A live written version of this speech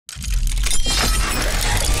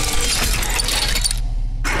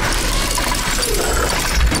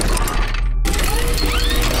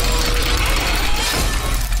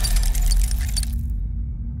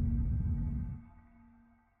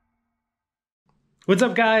What's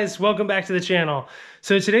up, guys? Welcome back to the channel.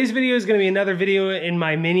 So today's video is going to be another video in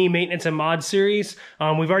my mini maintenance and mod series.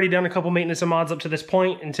 We've already done a couple maintenance and mods up to this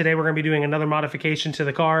point, and today we're going to be doing another modification to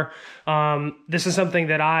the car. This is something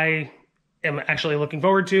that I am actually looking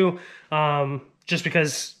forward to, just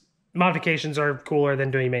because modifications are cooler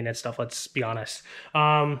than doing maintenance stuff, let's be honest.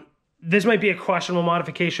 This might be a questionable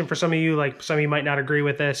modification for some of you, like some of you might not agree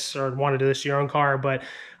with this or want to do this to your own car, but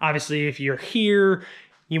obviously if you're here,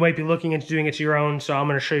 you might be looking into doing it to your own, so I'm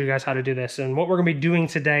going to show you guys how to do this. And what we're going to be doing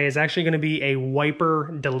today is actually going to be a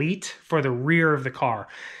wiper delete for the rear of the car.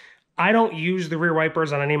 I don't use the rear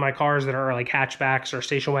wipers on any of my cars that are like hatchbacks or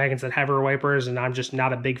station wagons that have rear wipers, and I'm just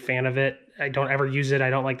not a big fan of it. I don't ever use it. I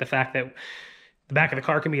don't like the fact that the back of the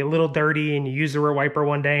car can be a little dirty and you use the rear wiper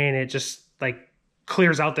one day and it just like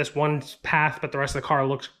clears out this one path, but the rest of the car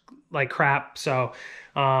looks like crap. So,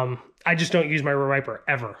 I just don't use my rear wiper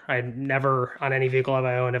ever. I've never, on any vehicle of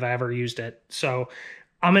my own, have I ever used it. So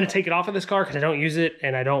I'm going to take it off of this car because I don't use it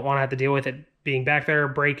and I don't want to have to deal with it being back there,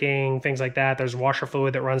 breaking, things like that. There's washer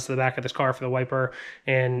fluid that runs to the back of this car for the wiper,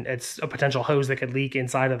 and it's a potential hose that could leak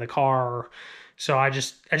inside of the car. So I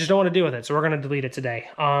just don't want to deal with it. So we're going to delete it today.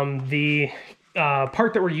 The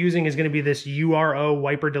part that we're using is going to be this URO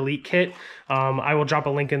wiper delete kit. I will drop a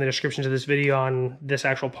link in the description to this video on this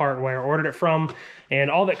actual part and where I ordered it from. And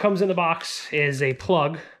all that comes in the box is a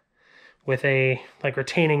plug with a like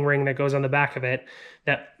retaining ring that goes on the back of it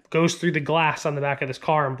that goes through the glass on the back of this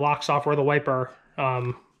car and blocks off where the wiper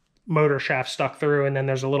motor shaft stuck through. And then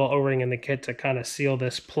there's a little O-ring in the kit to kind of seal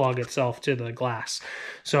this plug itself to the glass.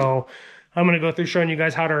 So I'm going to go through showing you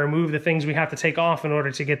guys how to remove the things we have to take off in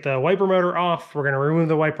order to get the wiper motor off. We're going to remove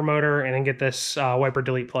the wiper motor and then get this wiper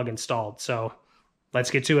delete plug installed. So let's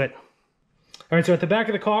get to it. All right, so at the back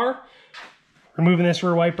of the car, removing this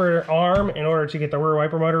rear wiper arm in order to get the rear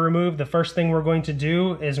wiper motor removed. The first thing we're going to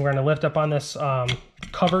do is we're going to lift up on this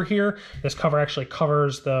cover here. This cover actually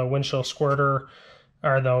covers the windshield squirter,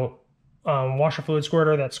 or the washer fluid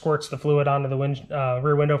squirter that squirts the fluid onto the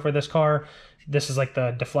rear window for this car. This is like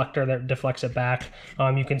the deflector that deflects it back.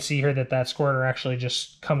 You can see here that squirter actually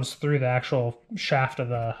just comes through the actual shaft of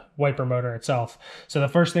the wiper motor itself. So the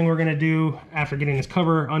first thing we're going to do after getting this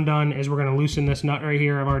cover undone is we're going to loosen this nut right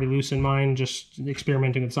here. I've already loosened mine, just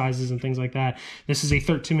experimenting with sizes and things like that. This is a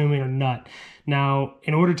 13mm nut. Now,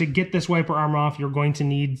 in order to get this wiper arm off, you're going to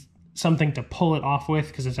need something to pull it off with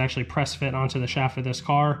because it's actually press fit onto the shaft of this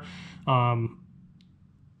car.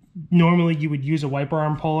 Normally you would use a wiper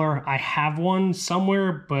arm puller. I have one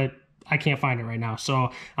somewhere, but I can't find it right now. So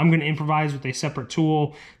I'm going to improvise with a separate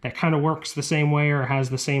tool that kind of works the same way or has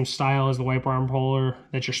the same style as the wiper arm puller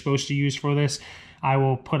that you're supposed to use for this. I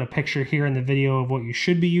will put a picture here in the video of what you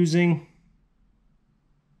should be using.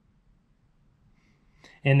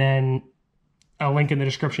 And then a link in the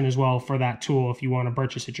description as well for that tool if you want to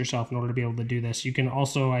purchase it yourself in order to be able to do this. You can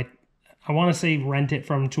also, I want to say rent it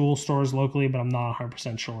from tool stores locally, but I'm not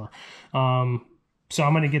 100% sure. So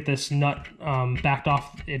I'm going to get this nut backed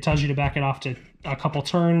off. It tells you to back it off to a couple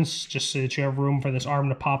turns just so that you have room for this arm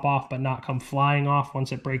to pop off but not come flying off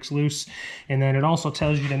once it breaks loose. And then it also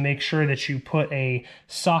tells you to make sure that you put a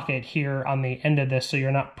socket here on the end of this so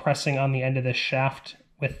you're not pressing on the end of this shaft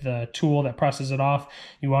with the tool that presses it off.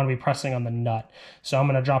 You want to be pressing on the nut. So I'm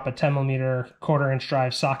going to drop a 10mm 1/4"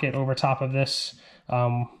 drive socket over top of this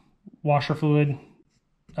washer fluid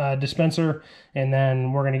dispenser, and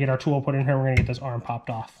then we're going to get our tool put in here. We're going to get this arm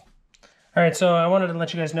popped off. All right, so I wanted to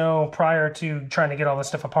let you guys know prior to trying to get all this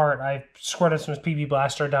stuff apart, I squirted some PB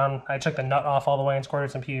Blaster down. I took the nut off all the way and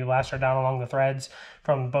squirted some PB Blaster down along the threads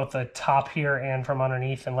from both the top here and from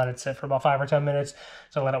underneath and let it sit for about 5 or 10 minutes.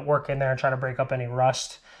 So let it work in there and try to break up any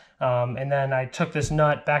rust. And then I took this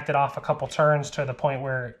nut, backed it off a couple turns to the point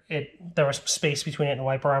where there was space between it and the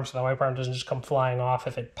wiper arm, so the wiper arm doesn't just come flying off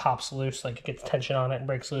if it pops loose, like it gets tension on it and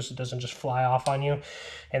breaks loose, it doesn't just fly off on you.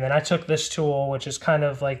 And then I took this tool, which is kind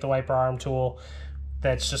of like the wiper arm tool,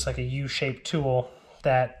 that's just like a U-shaped tool,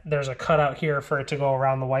 that there's a cutout here for it to go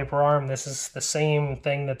around the wiper arm. This is the same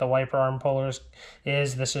thing that the wiper arm pullers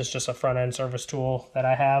is. This is just a front end service tool that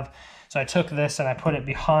I have. So I took this and I put it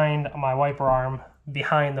behind my wiper arm,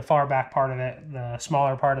 behind the far back part of it, the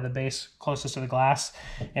smaller part of the base closest to the glass.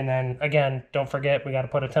 And then again, don't forget, we got to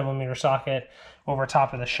put a 10mm socket over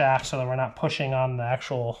top of the shaft so that we're not pushing on the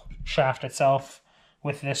actual shaft itself.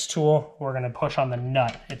 With this tool, we're going to push on the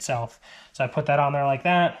nut itself. So I put that on there like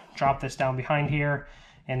that, drop this down behind here,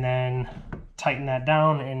 and then tighten that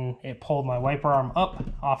down, and it pulled my wiper arm up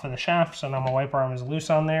off of the shaft. So now my wiper arm is loose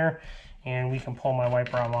on there, and we can pull my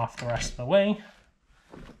wiper arm off the rest of the way.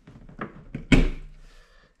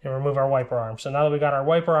 And remove our wiper arm. So now that we got our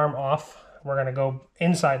wiper arm off, we're gonna go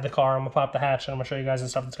inside the car. I'm gonna pop the hatch and I'm gonna show you guys the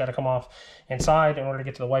stuff that's gotta come off inside in order to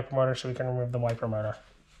get to the wiper motor so we can remove the wiper motor.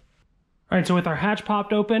 All right, so with our hatch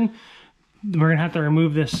popped open, we're gonna have to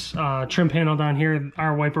remove this trim panel down here.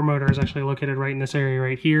 Our wiper motor is actually located right in this area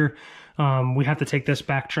right here. We have to take this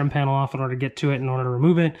back trim panel off in order to get to it, in order to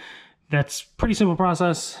remove it. That's pretty simple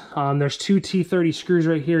process. There's two T30 screws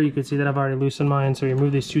right here. You can see that I've already loosened mine. So you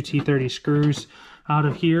remove these two T30 screws out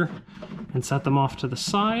of here and set them off to the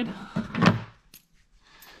side.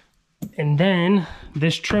 And then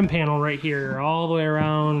this trim panel right here, all the way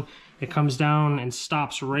around, it comes down and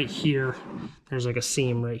stops right here. There's like a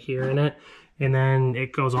seam right here in it. And then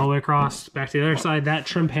it goes all the way across back to the other side. That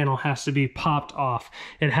trim panel has to be popped off.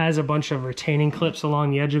 It has a bunch of retaining clips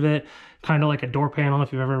along the edge of it, kind of like a door panel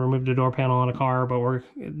if you've ever removed a door panel on a car, but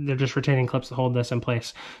they're just retaining clips to hold this in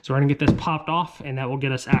place. So we're gonna get this popped off, and that will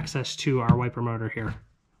get us access to our wiper motor here.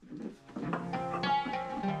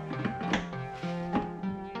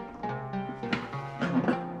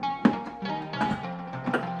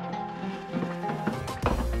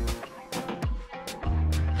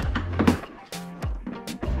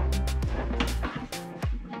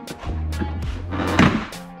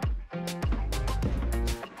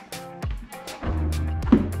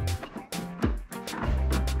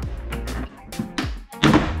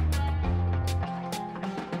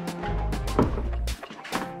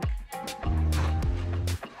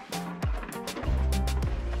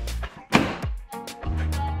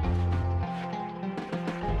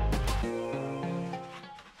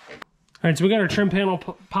 All right, so we got our trim panel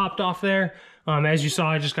popped off there. As you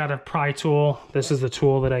saw, I just got a pry tool. This is the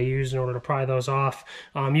tool that I use in order to pry those off.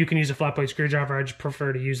 You can use a flat blade screwdriver. I just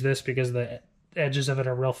prefer to use this because the edges of it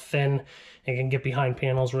are real thin and can get behind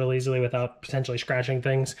panels real easily without potentially scratching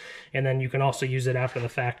things. And then you can also use it after the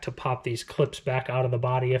fact to pop these clips back out of the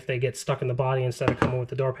body if they get stuck in the body instead of coming with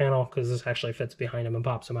the door panel, because this actually fits behind them and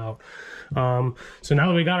pops them out. So now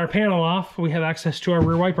that we got our panel off, we have access to our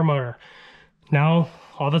rear wiper motor. Now,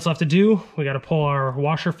 all that's left to do, we got to pull our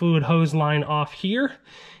washer fluid hose line off here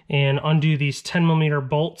and undo these 10mm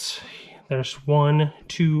bolts. There's 1,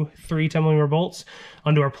 2, 3 10mm bolts.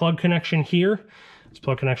 Undo our plug connection here. This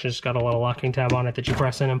plug connection just got a little locking tab on it that you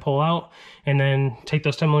press in and pull out. And then take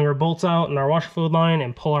those 10mm bolts out in our washer fluid line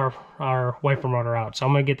and pull our wiper motor out. So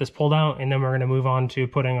I'm going to get this pulled out, and then we're going to move on to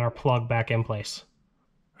putting our plug back in place.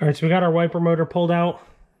 All right, so we got our wiper motor pulled out.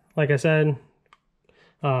 Like I said,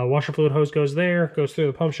 washer fluid hose goes there, goes through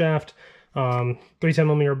the pump shaft. 3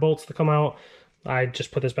 10mm bolts to come out. I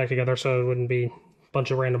just put this back together so it wouldn't be a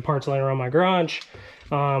bunch of random parts laying around my garage.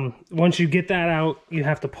 Once you get that out, you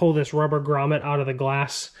have to pull this rubber grommet out of the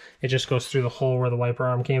glass. It just goes through the hole where the wiper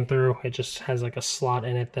arm came through. It just has like a slot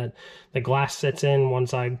in it that the glass sits in. One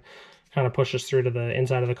side kind of pushes through to the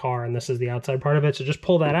inside of the car, and this is the outside part of it. So just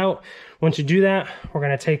pull that out. Once you do that, we're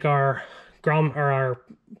going to take our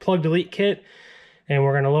plug delete kit, and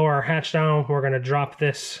we're going to lower our hatch down. We're going to drop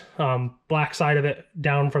this black side of it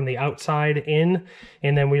down from the outside in,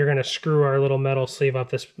 and then we are going to screw our little metal sleeve up.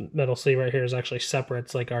 This metal sleeve right here is actually separate.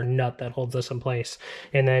 It's like our nut that holds this in place.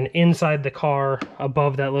 And then inside the car,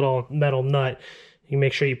 above that little metal nut, you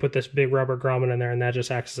make sure you put this big rubber grommet in there, and that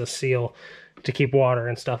just acts as a seal to keep water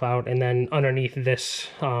and stuff out. And then underneath this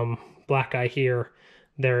black guy here,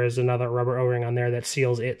 there is another rubber O-ring on there that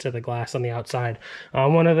seals it to the glass on the outside.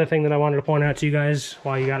 One other thing that I wanted to point out to you guys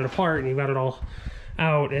while you got it apart and you got it all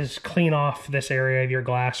out is clean off this area of your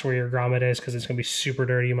glass where your grommet is, because it's going to be super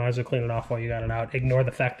dirty. You might as well clean it off while you got it out. Ignore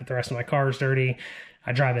the fact that the rest of my car is dirty.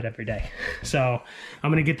 I drive it every day. So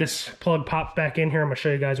I'm going to get this plug popped back in here. I'm going to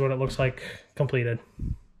show you guys what it looks like completed.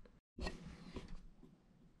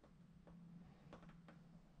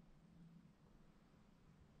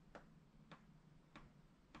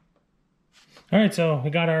 All right, so we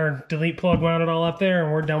got our delete plug mounted all up there,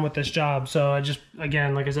 and we're done with this job. So I just,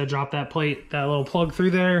 again, like I said, dropped that plate, that little plug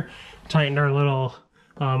through there, tightened our little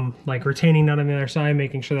like retaining nut on the other side,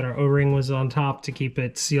 making sure that our O-ring was on top to keep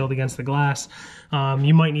it sealed against the glass.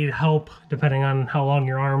 You might need help depending on how long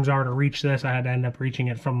your arms are to reach this. I had to end up reaching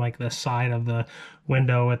it from like the side of the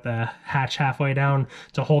window with the hatch halfway down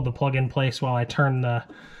to hold the plug in place while I turn the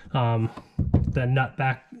nut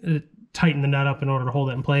back, tighten the nut up in order to hold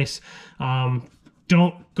it in place.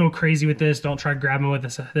 Don't go crazy with this. Don't try grabbing with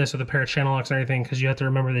this with a pair of channel locks or anything, because you have to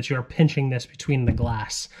remember that you are pinching this between the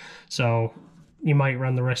glass. So you might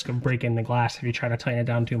run the risk of breaking the glass if you try to tighten it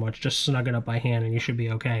down too much. Just snug it up by hand and you should be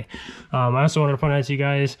okay. I also wanted to point out to you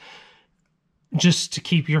guys, just to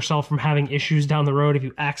keep yourself from having issues down the road, if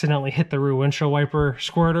you accidentally hit the rear windshield wiper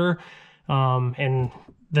squirter and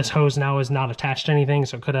this hose now is not attached to anything,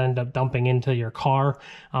 so it could end up dumping into your car.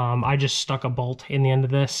 I just stuck a bolt in the end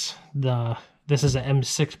of this. This is an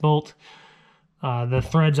M6 bolt. The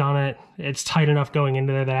threads on it, it's tight enough going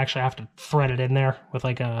into there that I actually have to thread it in there with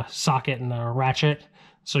like a socket and a ratchet.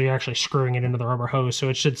 So you're actually screwing it into the rubber hose, so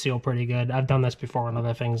it should seal pretty good. I've done this before on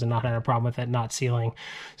other things and not had a problem with it not sealing.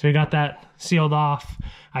 So we got that sealed off.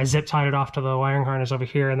 I zip tied it off to the wiring harness over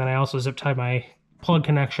here, and then I also zip tied my plug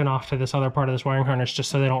connection off to this other part of this wiring harness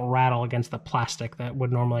just so they don't rattle against the plastic that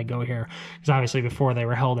would normally go here. Because obviously before they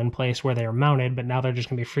were held in place where they were mounted, but now they're just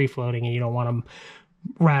going to be free floating and you don't want them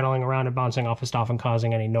rattling around and bouncing off of stuff and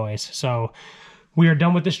causing any noise. So we are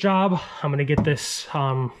done with this job. I'm going to get this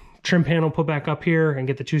trim panel put back up here and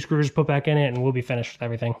get the 2 screws put back in it, and we'll be finished with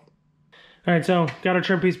everything. All right, so got our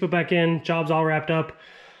trim piece put back in. Job's all wrapped up.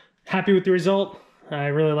 Happy with the result. I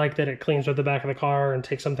really like that it cleans with the back of the car and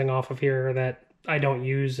takes something off of here that I don't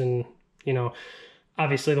use. And, you know,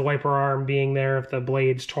 obviously the wiper arm being there, if the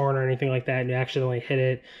blade's torn or anything like that and you accidentally hit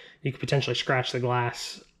it, you could potentially scratch the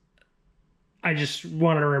glass. I just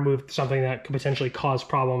wanted to remove something that could potentially cause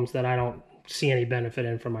problems that I don't see any benefit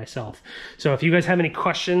in for myself. So if you guys have any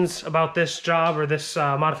questions about this job or this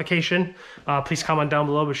modification, please comment down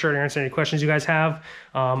below. Be sure to answer any questions you guys have.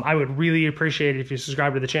 I would really appreciate it if you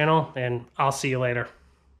subscribe to the channel, and I'll see you later.